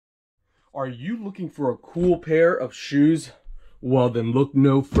Are you looking for a cool pair of shoes? Well, then look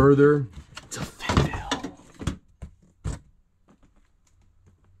no further to FitVille.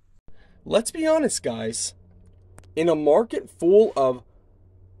 Let's be honest, guys. In a market full of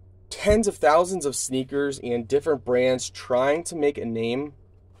tens of thousands of sneakers and different brands trying to make a name,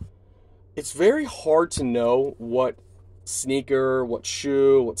 it's very hard to know what sneaker, what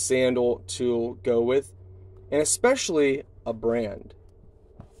shoe, what sandal to go with, and especially a brand.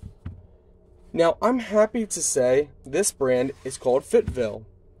 Now, I'm happy to say this brand is called FitVille.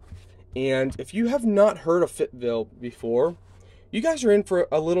 And if you have not heard of FitVille before, you guys are in for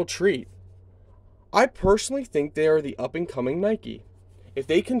a little treat. I personally think they are the up-and-coming Nike. If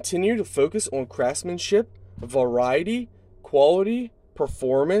they continue to focus on craftsmanship, variety, quality,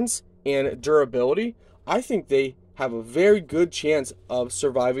 performance, and durability, I think they have a very good chance of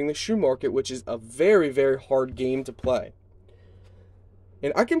surviving the shoe market, which is a very, very hard game to play.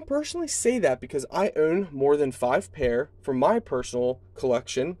 And I can personally say that because I own more than 5 pair from my personal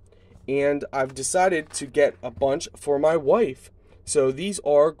collection, and I've decided to get a bunch for my wife. So these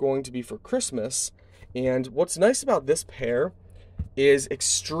are going to be for Christmas. And what's nice about this pair is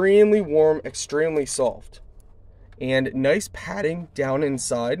extremely warm, extremely soft, and nice padding down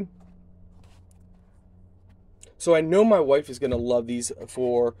inside. So I know my wife is going to love these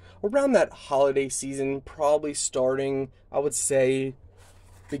for around that holiday season, probably starting, I would say,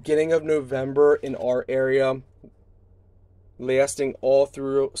 beginning of November in our area, lasting all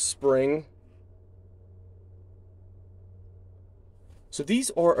through spring. So these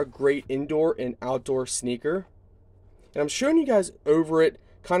are a great indoor and outdoor sneaker. And I'm showing you guys over it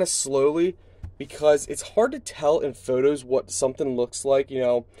kind of slowly because it's hard to tell in photos what something looks like. You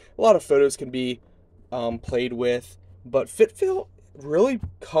know, a lot of photos can be played with, but FitVille really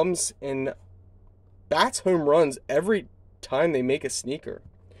comes and bats home runs every time they make a sneaker.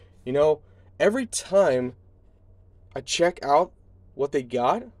 You know, every time I check out what they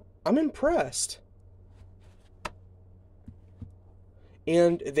got, I'm impressed.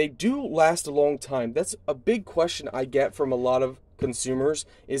 And they do last a long time. That's a big question I get from a lot of consumers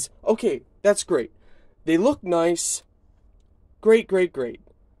is, okay, that's great. They look nice. Great, great, great.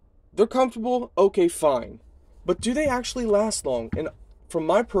 They're comfortable. Okay, fine. But do they actually last long? And from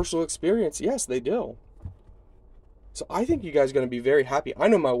my personal experience, yes, they do. So I think you guys are going to be very happy. I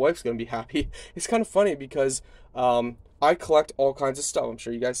know my wife's going to be happy. It's kind of funny because I collect all kinds of stuff. I'm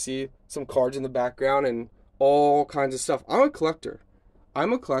sure you guys see some cards in the background and all kinds of stuff. I'm a collector.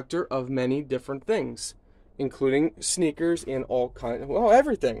 I'm a collector of many different things, including sneakers and all kinds, well,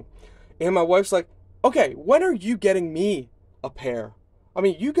 everything. And my wife's like, okay, when are you getting me a pair? I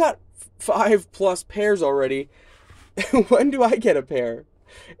mean, you got 5+ pairs already. When do I get a pair?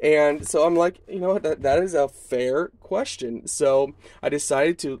 And so I'm like, you know what, that is a fair question. So I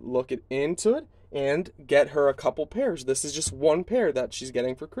decided to look into it and get her a couple pairs. This is just one pair that she's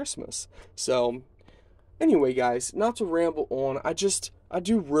getting for Christmas. So anyway, guys, not to ramble on, I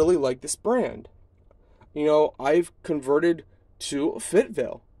do really like this brand. You know, I've converted to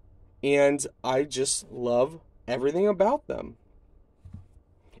FitVille, and I just love everything about them.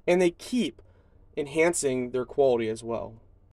 And they keep enhancing their quality as well.